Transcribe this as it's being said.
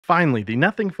Finally, the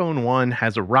Nothing Phone 1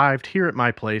 has arrived here at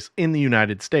my place in the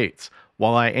United States.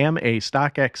 While I am a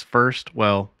StockX first,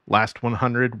 well, last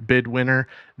 100 bid winner,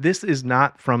 this is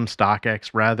not from StockX,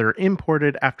 rather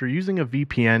imported after using a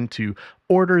VPN to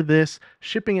order this,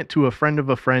 shipping it to a friend of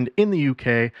a friend in the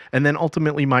UK, and then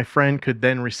ultimately my friend could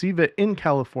then receive it in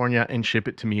California and ship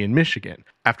it to me in Michigan.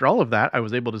 After all of that, I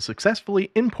was able to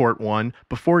successfully import one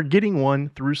before getting one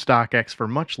through StockX for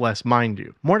much less, mind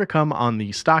you. More to come on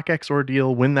the StockX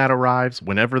ordeal when that arrives,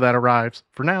 whenever that arrives.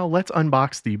 For now, let's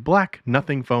unbox the black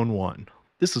Nothing Phone 1.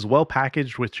 This is well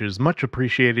packaged, which is much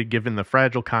appreciated given the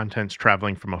fragile contents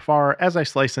traveling from afar. As I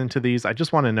slice into these, I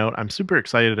just want to note I'm super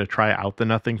excited to try out the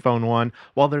Nothing Phone 1.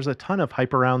 While there's a ton of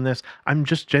hype around this, I'm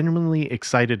just genuinely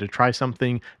excited to try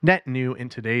something net new in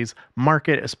today's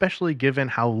market, especially given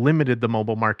how limited the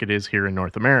mobile market is here in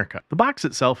North America. The box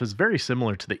itself is very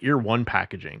similar to the Ear 1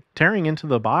 packaging. Tearing into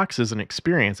the box is an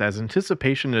experience as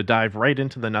anticipation to dive right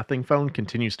into the Nothing Phone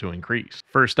continues to increase.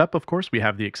 First up, of course, we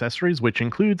have the accessories, which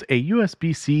includes a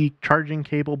USB-C charging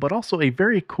cable, but also a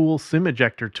very cool SIM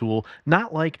ejector tool,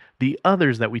 not like the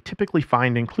others that we typically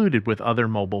find included with other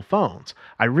mobile phones.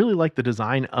 I really like the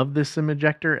design of this SIM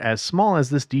ejector. As small as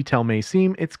this detail may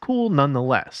seem, it's cool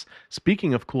nonetheless.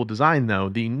 Speaking of cool design though,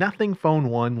 the Nothing Phone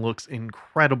 1 looks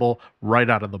incredible right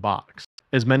out of the box.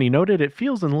 As many noted, it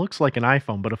feels and looks like an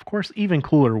iPhone, but of course even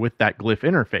cooler with that glyph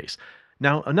interface.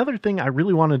 Now, another thing I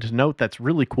really wanted to note that's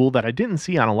really cool that I didn't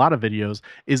see on a lot of videos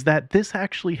is that this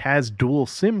actually has dual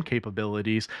SIM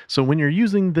capabilities. So when you're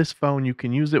using this phone, you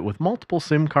can use it with multiple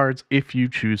SIM cards if you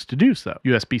choose to do so.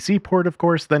 USB-C port, of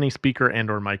course, then a speaker and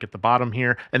or mic at the bottom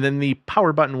here, and then the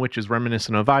power button, which is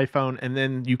reminiscent of iPhone, and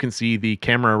then you can see the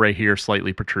camera right here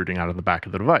slightly protruding out of the back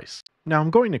of the device. Now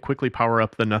I'm going to quickly power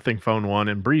up the Nothing Phone 1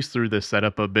 and breeze through this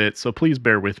setup a bit, so please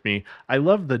bear with me. I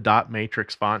love the dot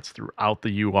matrix fonts throughout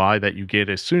the UI that you get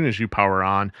as soon as you power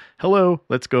on. Hello,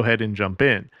 let's go ahead and jump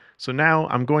in. So now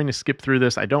I'm going to skip through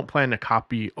this. I don't plan to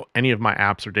copy any of my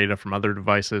apps or data from other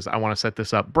devices. I want to set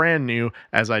this up brand new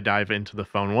as I dive into the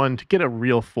Phone 1 to get a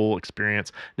real full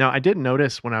experience. Now I did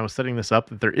notice when I was setting this up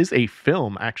that there is a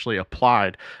film actually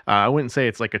applied. I wouldn't say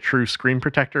it's like a true screen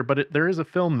protector, but there is a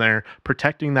film there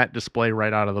protecting that display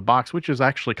right out of the box, which is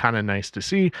actually kind of nice to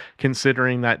see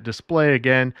considering that display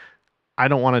again. I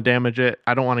don't want to damage it.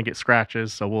 I don't want to get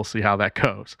scratches, so we'll see how that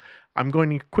goes. I'm going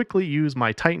to quickly use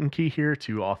my Titan key here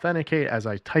to authenticate as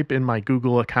I type in my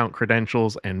Google account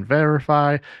credentials and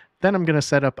verify. Then I'm going to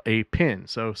set up a PIN.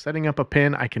 So setting up a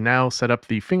PIN, I can now set up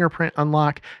the fingerprint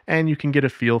unlock, and you can get a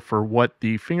feel for what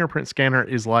the fingerprint scanner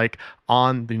is like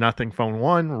on the Nothing Phone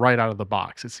 1 right out of the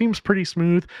box. It seems pretty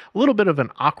smooth, a little bit of an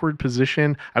awkward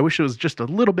position. I wish it was just a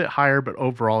little bit higher, but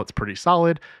overall it's pretty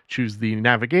solid. Choose the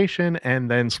navigation and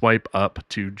then swipe up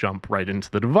to jump right into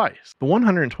the device. The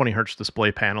 120 Hz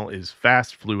display panel is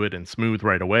fast, fluid, and smooth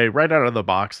right away. Right out of the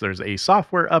box, there's a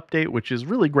software update, which is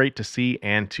really great to see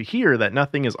and to hear that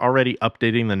Nothing is already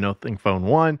updating the Nothing Phone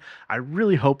 1. I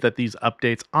really hope that these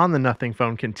updates on the Nothing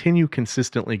Phone continue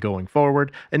consistently going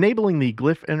forward, enabling the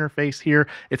glyph interface here.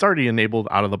 It's already enabled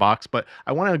out of the box, but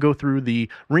I want to go through the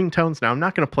ringtones. Now, I'm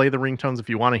not going to play the ringtones. If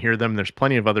you want to hear them, there's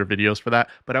plenty of other videos for that,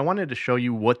 but I wanted to show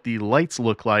you what the lights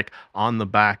look like on the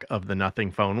back of the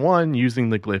Nothing Phone 1 using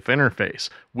the glyph interface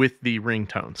with the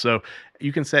ringtone. So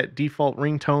you can set default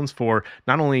ringtones for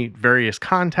not only various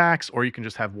contacts, or you can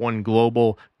just have one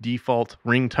global default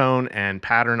ringtone and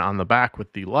pattern on the back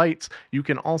with the lights. You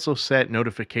can also set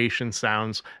notification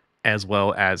sounds as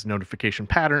well as notification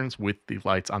patterns with the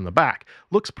lights on the back.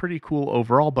 Looks pretty cool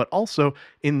overall, but also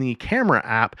in the camera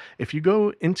app, if you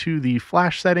go into the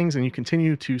flash settings and you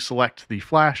continue to select the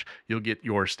flash, you'll get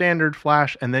your standard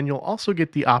flash, and then you'll also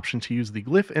get the option to use the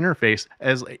glyph interface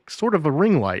as a sort of a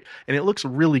ring light, and it looks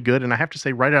really good. And I have to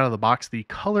say, right out of the box, the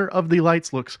color of the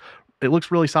lights looks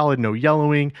really solid, no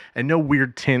yellowing, and no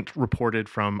weird tint reported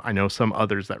from, I know, some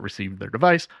others that received their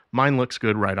device. Mine looks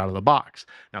good right out of the box.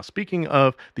 Now, speaking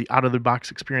of the out-of-the-box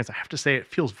experience, I have to say it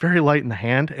feels very light in the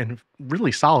hand and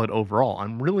really solid overall.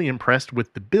 I'm really impressed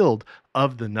with the build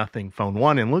of the Nothing Phone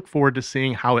 1 and look forward to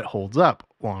seeing how it holds up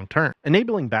long term.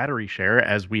 Enabling battery share,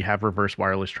 as we have reverse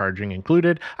wireless charging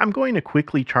included, I'm going to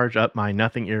quickly charge up my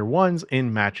Nothing Ear 1s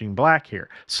in matching black here.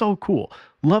 So cool.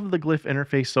 Love the glyph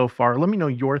interface so far. Let me know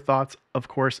your thoughts, of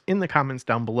course, in the comments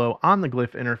down below on the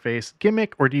glyph interface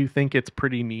gimmick, or do you think it's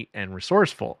pretty neat and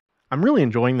resourceful? I'm really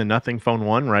enjoying the Nothing Phone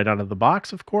 1 right out of the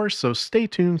box, of course, so stay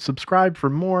tuned, subscribe for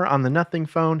more on the Nothing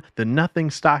Phone, the Nothing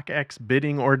StockX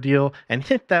bidding ordeal, and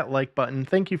hit that like button.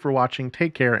 Thank you for watching,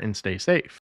 take care, and stay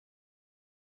safe.